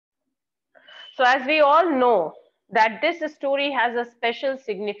So as we all know that this story has a special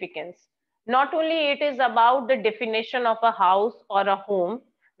significance. Not only it is about the definition of a house or a home,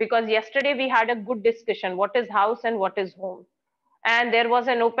 because yesterday we had a good discussion, what is house and what is home. And there was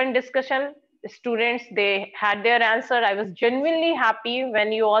an open discussion. Students, they had their answer. I was genuinely happy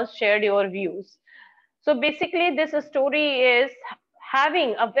when you all shared your views. So basically, this story is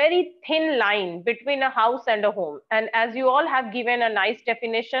having a very thin line between a house and a home. And as you all have given a nice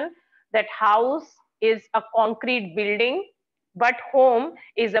definition, that house is a concrete building, but home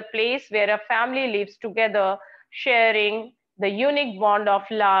is a place where a family lives together, sharing the unique bond of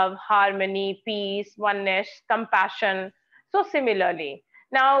love, harmony, peace, oneness, compassion. So similarly,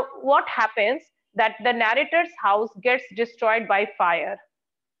 now what happens that the narrator's house gets destroyed by fire,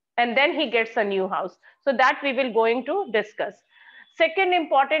 and then he gets a new house. So that we will going to discuss. Second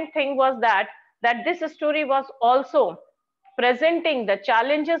important thing was that this story was also presenting the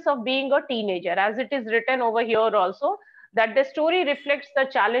challenges of being a teenager, as it is written over here also, that the story reflects the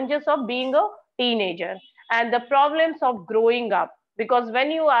challenges of being a teenager and the problems of growing up. Because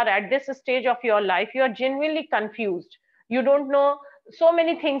when you are at this stage of your life, you are genuinely confused. You don't know, so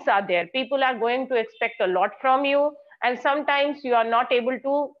many things are there. People are going to expect a lot from you, and sometimes you are not able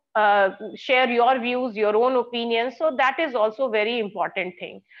to share your views, your own opinions. So that is also very important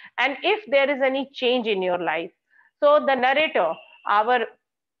thing. And if there is any change in your life, so the narrator, our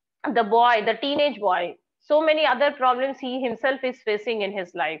the boy, the teenage boy, so many other problems he himself is facing in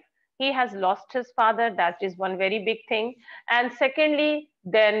his life. He has lost his father, that is one very big thing. And secondly,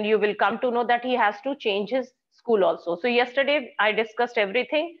 then you will come to know that he has to change his school also. So yesterday I discussed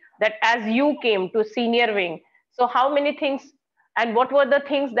everything, that as you came to senior wing, so how many things and what were the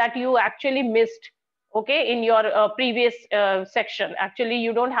things that you actually missed, okay, in your previous section. Actually,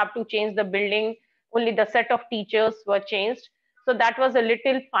 you don't have to change the building, only the set of teachers were changed. So that was a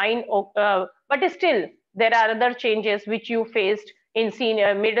little fine, but still there are other changes which you faced in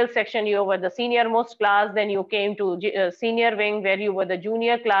senior middle section. You were the senior most class, then you came to senior wing where you were the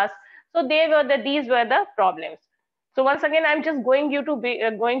junior class. So these were the problems. So once again, I'm just going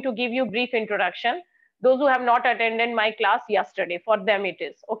to give you brief introduction. Those who have not attended my class yesterday, for them it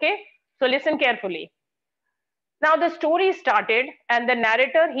is okay. So listen carefully. Now the story started, and the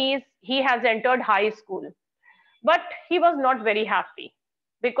narrator, he has entered high school, but he was not very happy,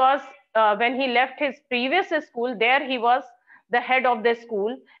 because when he left his previous school, there he was the head of the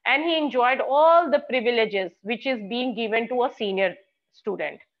school, and he enjoyed all the privileges which is being given to a senior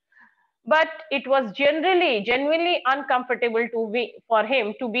student. But it was genuinely uncomfortable for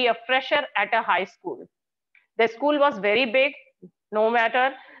him to be a fresher at a high school. The school was very big, no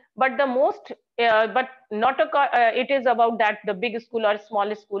matter, but the most, but not it is about that the big school or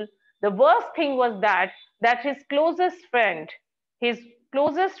small school. The worst thing was that his closest friends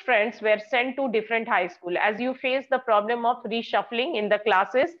were sent to different high school. As you face the problem of reshuffling in the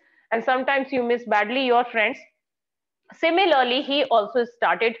classes, and sometimes you miss badly your friends. Similarly, he also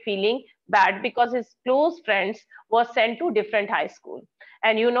started feeling bad because his close friends were sent to different high school.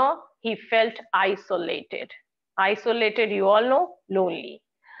 And he felt isolated. Isolated, you all know, lonely.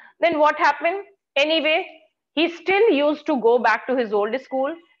 Then what happened? Anyway, he still used to go back to his old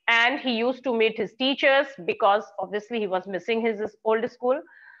school, and he used to meet his teachers, because obviously he was missing his old school.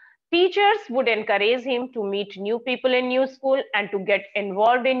 Teachers would encourage him to meet new people in new school and to get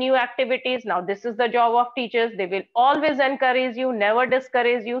involved in new activities. Now, this is the job of teachers. They will always encourage you, never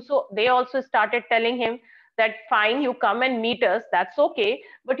discourage you. So they also started telling him that, fine, you come and meet us, that's okay,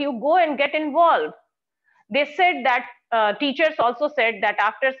 but you go and get involved. They said that teachers also said that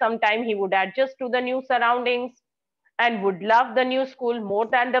after some time he would adjust to the new surroundings and would love the new school more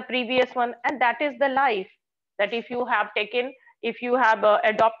than the previous one. And that is the life, that if you have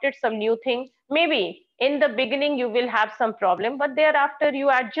adopted some new thing, maybe in the beginning you will have some problem, but thereafter you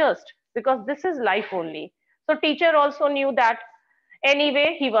adjust, because this is life only. So teacher also knew that.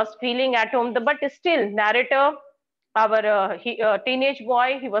 Anyway, he was feeling at home, but still narrator, our teenage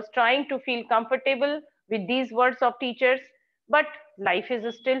boy, he was trying to feel comfortable with these words of teachers, but life is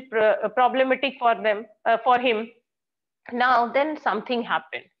still problematic for him. Now then something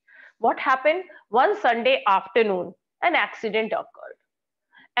happened. What happened? One Sunday afternoon, an accident occurred,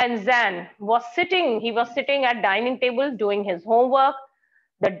 and Zan was sitting at dining table doing his homework.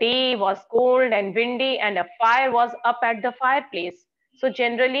 The day was cold and windy, and a fire was up at the fireplace. So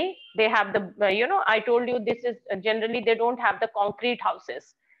generally they have the I told you, this is generally they don't have the concrete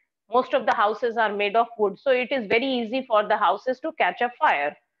houses. Most of the houses are made of wood, so it is very easy for the houses to catch a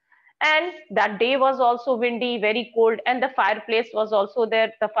fire. And that day was also windy, very cold, and the fireplace was also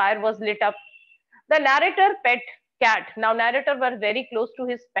there. The fire was lit up. The narrator pet cat. Now narrator was very close to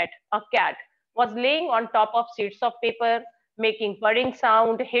his pet, a cat. was laying on top of sheets of paper, making purring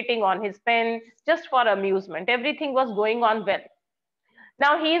sound, hitting on his pen, just for amusement. Everything was going on well.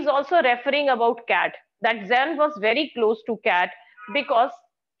 Now he is also referring about cat, that Zen was very close to cat because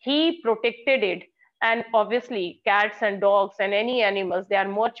he protected it. And obviously cats and dogs and any animals, they are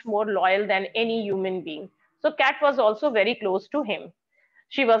much more loyal than any human being. So cat was also very close to him.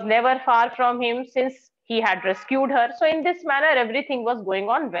 She was never far from him since he had rescued her. So in this manner, everything was going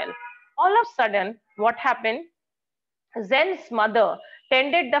on well. All of a sudden, what happened? Zen's mother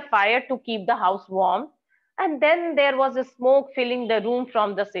tended the fire to keep the house warm, and then there was a smoke filling the room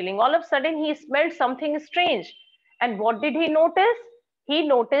from the ceiling. All of a sudden, he smelled something strange. And what did he notice? He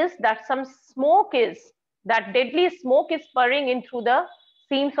noticed that some smoke is, that deadly smoke is pouring in through the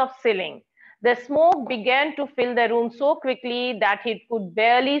seams of ceiling. The smoke began to fill the room so quickly that he could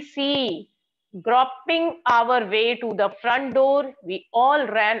barely see. Groping our way to the front door, we all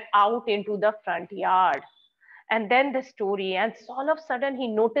ran out into the front yard. And then the story, and all of a sudden he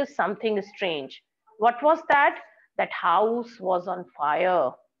noticed something strange. What was that? That house was on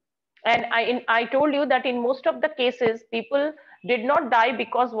fire. And I told you that in most of the cases people did not die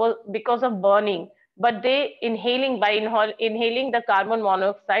because of burning, but they inhaling, inhaling the carbon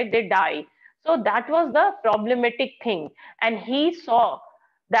monoxide, they die. So that was the problematic thing. And he saw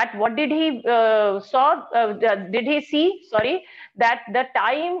that, what did he saw did he see, sorry, that the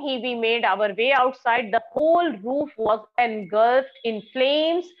time we made our way outside, the whole roof was engulfed in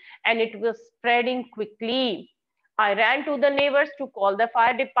flames and it was spreading quickly. I ran to the neighbors to call the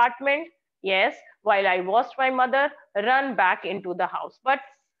fire department. Yes, while I watched my mother run back into the house. But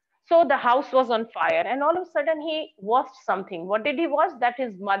so the house was on fire, and all of a sudden he watched something. What did he watch? That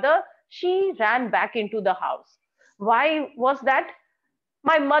his mother, she ran back into the house. Why was that?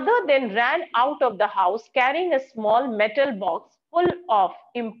 My mother then ran out of the house carrying a small metal box full of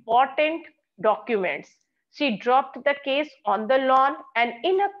important documents. She dropped the case on the lawn and,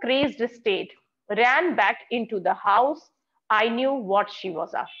 in a crazed state, ran back into the house. I knew what she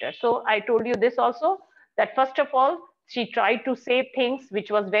was after. So I told you this also, that first of all, she tried to save things which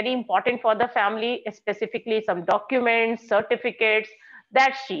was very important for the family, specifically some documents, certificates,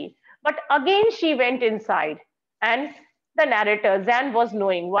 that she. But again, she went inside, and the narrator, Zan, was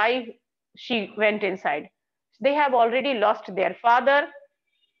knowing why she went inside. They have already lost their father,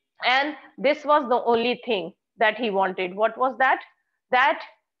 and this was the only thing that he wanted. What was that? That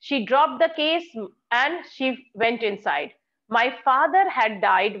she dropped the case and she went inside. My father had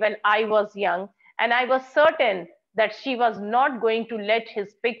died when I was young, and I was certain that she was not going to let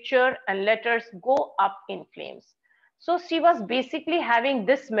his picture and letters go up in flames. So she was basically having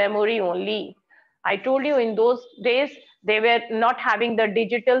this memory only. I told you in those days they were not having the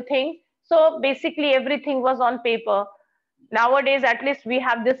digital thing. So basically everything was on paper. Nowadays at least we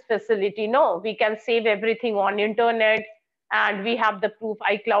have this facility, no, we can save everything on internet, and we have the proof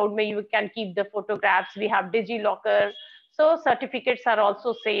iCloud where you can keep the photographs, we have DigiLocker, so certificates are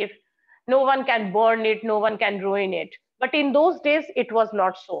also safe. No one can burn it, no one can ruin it. But in those days it was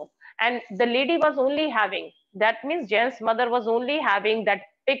not so, and the lady was only having, that means Jen's mother was only having that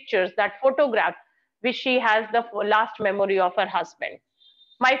pictures, that photograph which she has the last memory of her husband.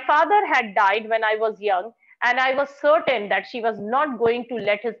 My father had died when I was young, and I was certain that she was not going to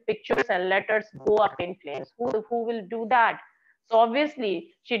let his pictures and letters go up in flames. Who will do that? So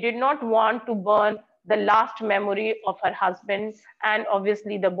obviously, she did not want to burn the last memory of her husband, and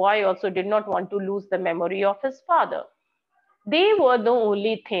obviously, the boy also did not want to lose the memory of his father. They were the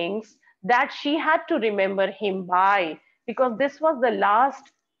only things that she had to remember him by, because this was the last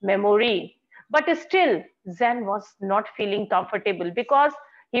memory. But still, Zen was not feeling comfortable because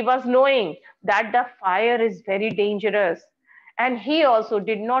he was knowing that the fire is very dangerous. And he also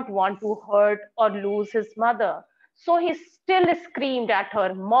did not want to hurt or lose his mother. So he still screamed at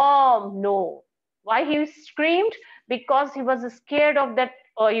her, Mom, no. Why he screamed? Because he was scared of that,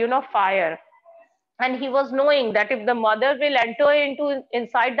 fire, and he was knowing that if the mother will enter into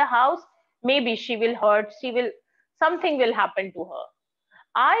inside the house, maybe she will hurt, she will, something will happen to her.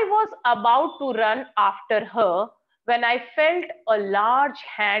 I was about to run after her when I felt a large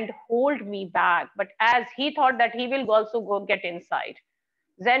hand hold me back, but as he thought that he will also go get inside,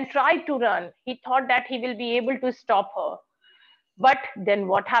 Zen tried to run. He thought that he will be able to stop her, but then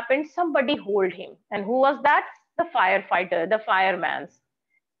what happened? Somebody hold him. And who was that? The firefighter, the fireman.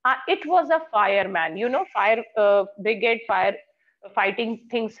 It was a fireman, fire brigade, fire fighting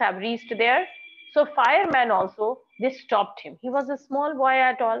things have reached there. So fireman also, they stopped him. He was a small boy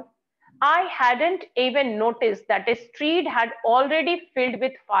at all. I hadn't even noticed that a street had already filled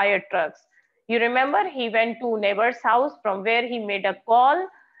with fire trucks. You remember he went to neighbor's house from where he made a call,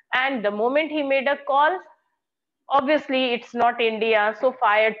 And the moment he made a call, obviously it's not India, so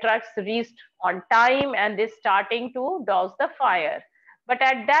fire trucks reached on time and they starting to douse the fire. But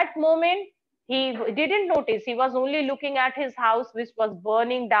at that moment, he didn't notice. He was only looking at his house, which was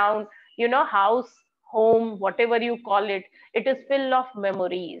burning down. House, home, whatever you call it, it is full of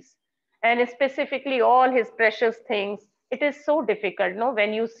memories, and specifically all his precious things. It is so difficult, no,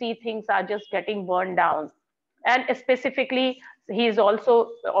 when you see things are just getting burned down. And specifically, he is also,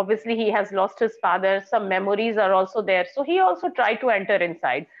 obviously he has lost his father, some memories are also there, so he also tried to enter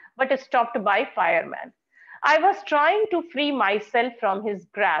inside, but is stopped by fireman. I was trying to free myself from his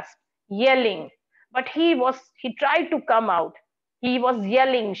grasp, yelling, but he tried to come out. He was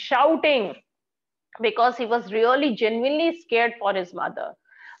yelling, shouting, because he was really genuinely scared for his mother.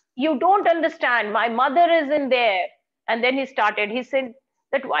 You don't understand, my mother is in there. And then he said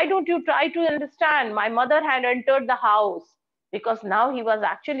that, why don't you try to understand, my mother had entered the house. Because now he was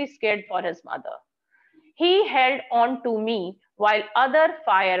actually scared for his mother. He held on to me while other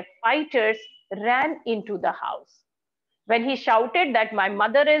firefighters ran into the house. When he shouted that my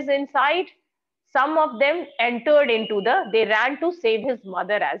mother is inside, some of them entered into they ran to save his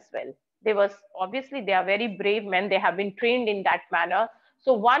mother as well. They are very brave men, they have been trained in that manner.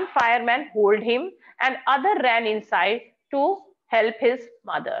 So one fireman hold him and other ran inside to help his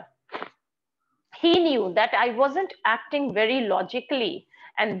mother. He knew that I wasn't acting very logically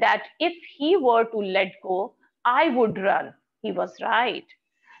and that if he were to let go, I would run. He was right.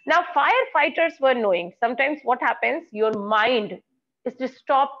 Now, firefighters were knowing sometimes what happens, your mind is to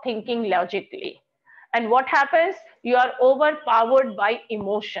stop thinking logically. And what happens, you are overpowered by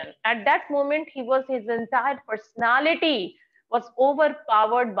emotion. At that moment, his entire personality was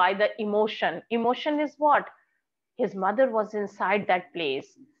overpowered by the emotion. Emotion is what? His mother was inside that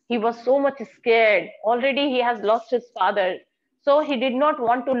place. He was so much scared. Already he has lost his father. So he did not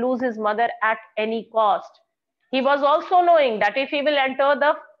want to lose his mother at any cost. He was also knowing that if he will enter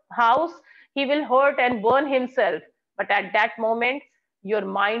the house, he will hurt and burn himself. But at that moment, your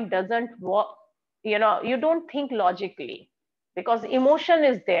mind doesn't work. You don't think logically because emotion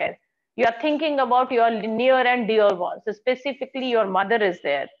is there. You are thinking about your near and dear ones, specifically your mother is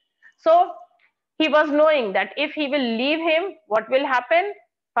there. So he was knowing that if he will leave him, what will happen?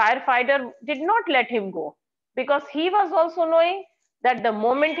 Firefighter did not let him go because he was also knowing that the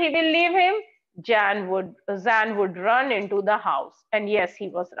moment he will leave him, Zan would run into the house. And yes, he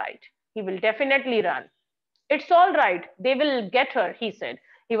was right. He will definitely run. It's all right. They will get her, he said.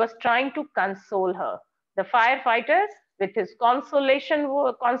 He was trying to console her. The firefighter, with his consolation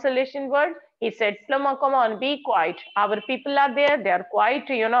word, he said, come on, be quiet. Our people are there. They are quite,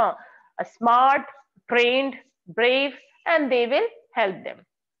 smart, trained, brave, and they will help them.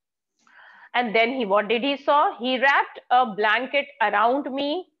 And then what did he saw? He wrapped a blanket around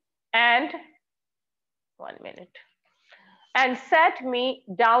me and 1 minute and sat me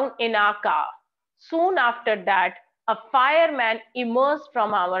down in our car. Soon after that, a fireman emerged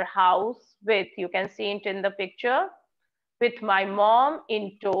from our house with, you can see it in the picture, with my mom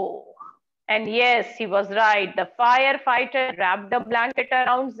in tow. And yes, he was right. The firefighter wrapped the blanket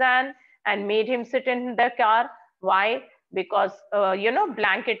around Zan and made him sit in the car. Why? Because,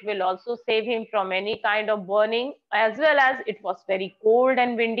 blanket will also save him from any kind of burning, as well as it was very cold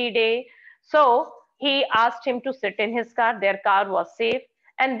and windy day. So he asked him to sit in his car. Their car was safe.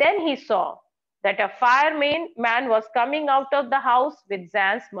 And then he saw that a fireman man was coming out of the house with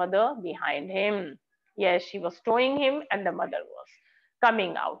Zan's mother behind him. Yes, she was towing him and the mother was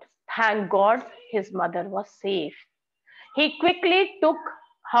coming out. Thank God his mother was safe. He quickly took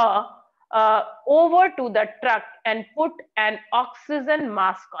her over to the truck and put an oxygen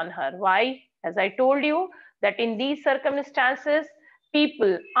mask on her. Why? As I told you, that in these circumstances,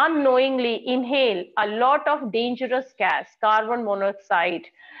 people unknowingly inhale a lot of dangerous gas, carbon monoxide.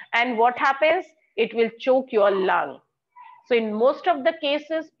 And what happens? It will choke your lung. So in most of the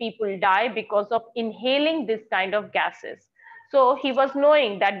cases, people die because of inhaling this kind of gases. So he was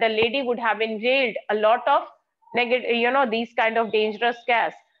knowing that the lady would have inhaled a lot of negative, these kind of dangerous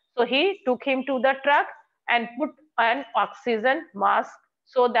gas. So he took him to the truck and put an oxygen mask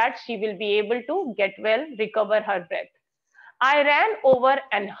so that she will be able to get well, recover her breath. I ran over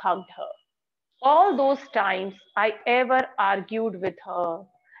and hugged her. All those times I ever argued with her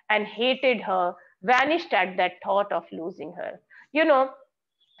and hated her vanished at that thought of losing her. You know,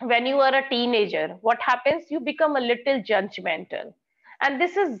 when you are a teenager, what happens? You become a little judgmental. And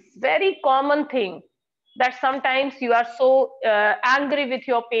this is very common thing that sometimes you are so angry with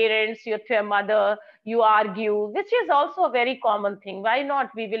your parents, with your mother, you argue, which is also a very common thing. Why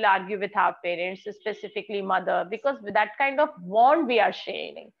not? We will argue with our parents, specifically mother, because with that kind of bond we are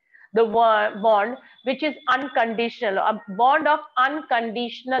sharing. the bond which is unconditional, a bond of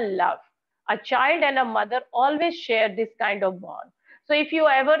unconditional love. A child and a mother always share this kind of bond. So if you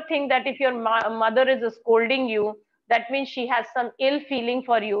ever think that if your mother is scolding you, that means she has some ill feeling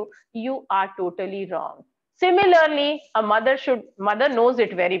for you, you are totally wrong. Similarly, a mother knows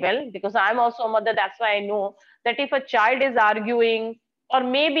it very well, because I'm also a mother, that's why I know that if a child is arguing, or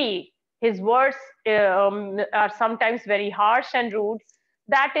maybe his words are sometimes very harsh and rude,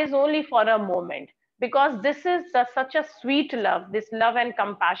 that is only for a moment, because this is such a sweet love, this love and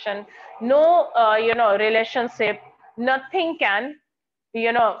compassion. No, relationship, nothing can,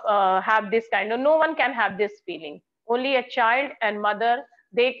 have this kind of, no one can have this feeling. Only a child and mother,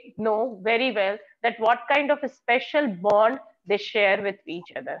 they know very well that what kind of a special bond they share with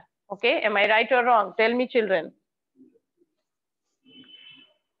each other. Okay, am I right or wrong? Tell me, children.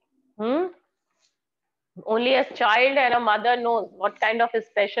 Hmm? Only a child and a mother knows what kind of a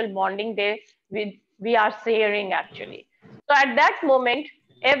special bonding we are sharing actually. So at that moment,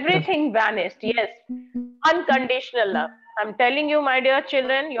 everything vanished. Yes, unconditional love. I'm telling you, my dear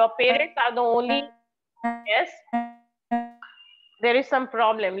children, your parents are the only. Yes, there is some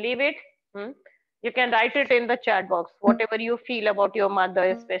problem. Leave it. Hmm? You can write it in the chat box, whatever you feel about your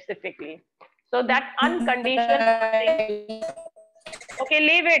mother specifically. So that unconditional bonding. Okay,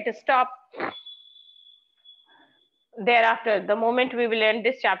 leave it. Stop. Thereafter, the moment we will end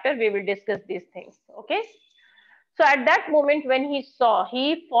this chapter, we will discuss these things. Okay. So at that moment when he saw,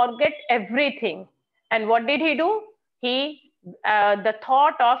 he forget everything. And what did he do? He, the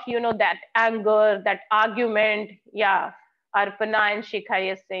thought of, that anger, that argument, yeah, Arpana and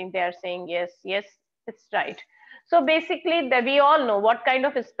Shikha is saying, they are saying, yes, yes, it's right. So basically, we all know what kind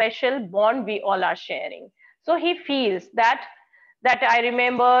of a special bond we all are sharing. So he feels that I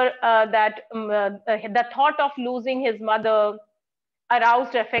remember the thought of losing his mother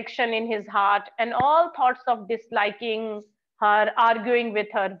aroused affection in his heart, and all thoughts of disliking her, arguing with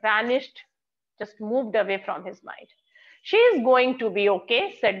her, vanished, just moved away from his mind. She is going to be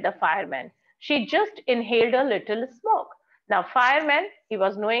okay, said the fireman. She just inhaled a little smoke. Now, fireman, he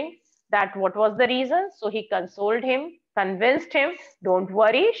was knowing that what was the reason, so he consoled him, convinced him, don't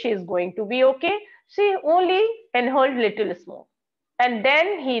worry, she is going to be okay. She only inhaled little smoke. And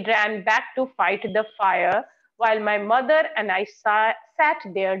then he ran back to fight the fire while my mother and I sat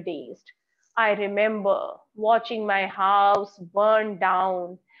there dazed. I remember watching my house burn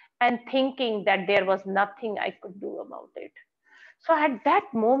down and thinking that there was nothing I could do about it. So at that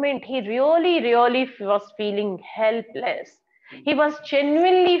moment, he really, really was feeling helpless. He was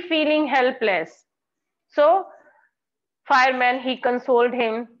genuinely feeling helpless. So fireman, he consoled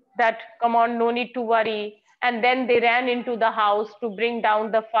him that, come on, no need to worry. And then they ran into the house to bring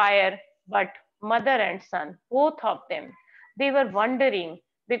down the fire. But mother and son, both of them, they were wondering,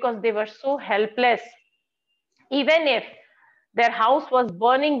 because they were so helpless, even if their house was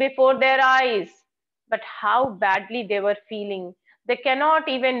burning before their eyes, but how badly they were feeling. They cannot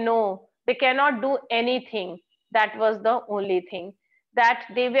even know, they cannot do anything. That was the only thing, that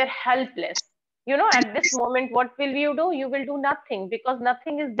they were helpless. At this moment, what will you do? You will do nothing, because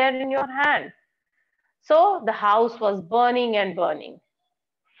nothing is there in your hand. So the house was burning and burning.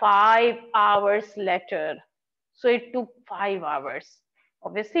 5 hours later. So it took 5 hours.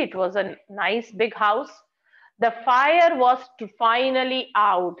 Obviously, it was a nice big house. The fire was finally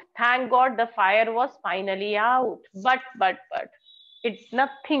out. Thank God the fire was finally out. But,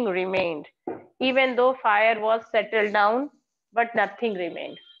 nothing remained. Even though fire was settled down, but nothing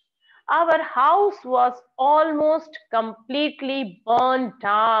remained. Our house was almost completely burned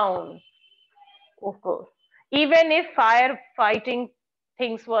down. Of course, even if firefighting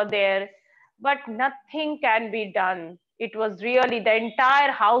things were there, but nothing can be done. It was really, the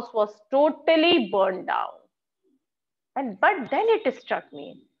entire house was totally burned down. And but then it struck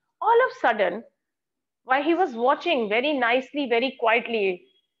me, all of a sudden, while he was watching very nicely, very quietly,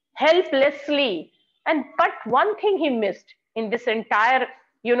 helplessly, and but one thing he missed in this entire,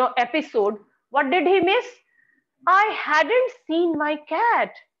 episode. What did he miss? I hadn't seen my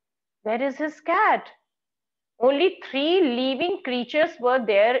cat. Where is his cat? Only three living creatures were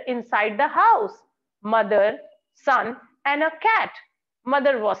there inside the house: mother, son, and a cat.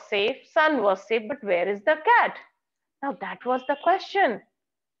 Mother was safe, son was safe, but where is the cat? Now that was the question.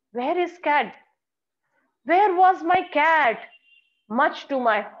 Where is cat? Where was my cat? Much to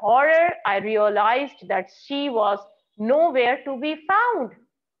my horror, I realized that she was nowhere to be found.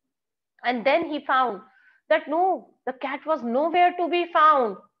 And then he found that no, the cat was nowhere to be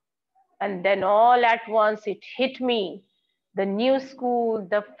found. And then all at once it hit me. The new school,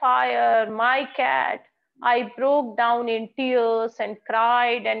 the fire, my cat. I broke down in tears and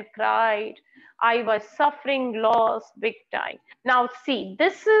cried and cried. I was suffering loss big time. Now, see,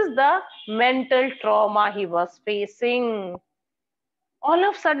 this is the mental trauma he was facing. All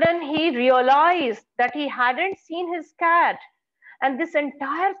of a sudden, he realized that he hadn't seen his cat, and this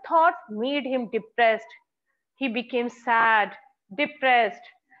entire thought made him depressed. He became sad, depressed.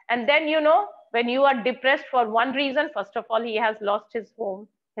 And then, when you are depressed for one reason, first of all, he has lost his home,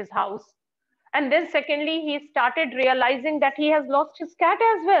 his house. And then, secondly, he started realizing that he has lost his cat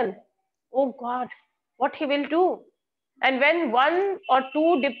as well. Oh God, what he will do? And when one or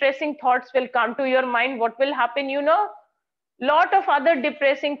two depressing thoughts will come to your mind, what will happen? Lot of other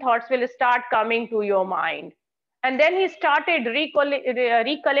depressing thoughts will start coming to your mind. And then he started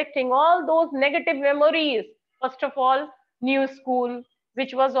recollecting all those negative memories. First of all, new school,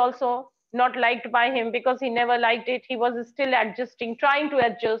 which was also not liked by him because he never liked it. He was still adjusting, trying to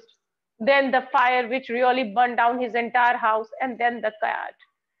adjust. Then the fire, which really burned down his entire house, and then the cat.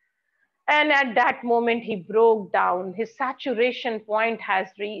 And at that moment, he broke down. His saturation point has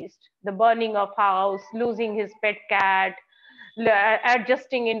reached. The burning of house, losing his pet cat,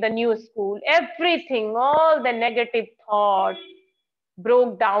 adjusting in the new school, everything, all the negative thought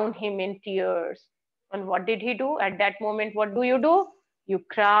broke down him in tears. And what did he do? At that moment, what do? You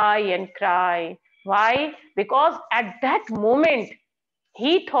cry and cry. Why? Because at that moment,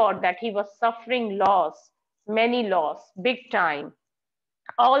 he thought that he was suffering loss, many loss, big time.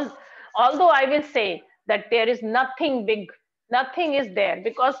 All, although I will say that there is nothing big, nothing is there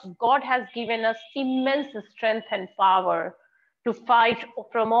because God has given us immense strength and power to fight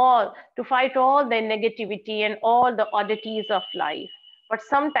to fight all the negativity and all the oddities of life. But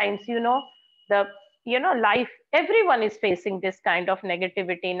sometimes, the life, everyone is facing this kind of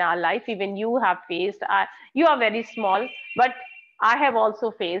negativity in our life. Even you have faced. You are very small, but I have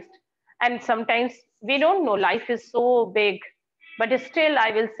also faced. And sometimes we don't know. Life is so big, but still, I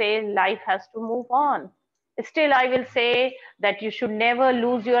will say life has to move on. Still, I will say that you should never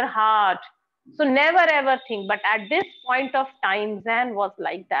lose your heart. So never ever think. But at this point of time, Zan was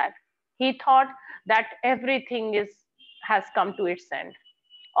like that. He thought that everything is has come to its end.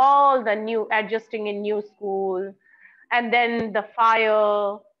 All the new adjusting in new school, and then the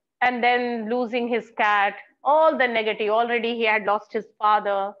fire, and then losing his cat, all the negative. Already he had lost his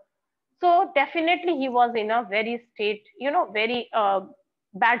father, so definitely he was in a very state, very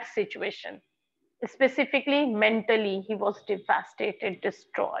bad situation. Specifically mentally, he was devastated,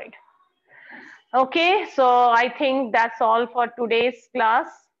 destroyed. Okay, so I think that's all for today's class.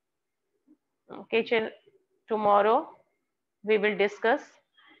 Okay, tomorrow we will discuss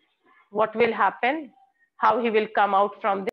what will happen, how he will come out from this.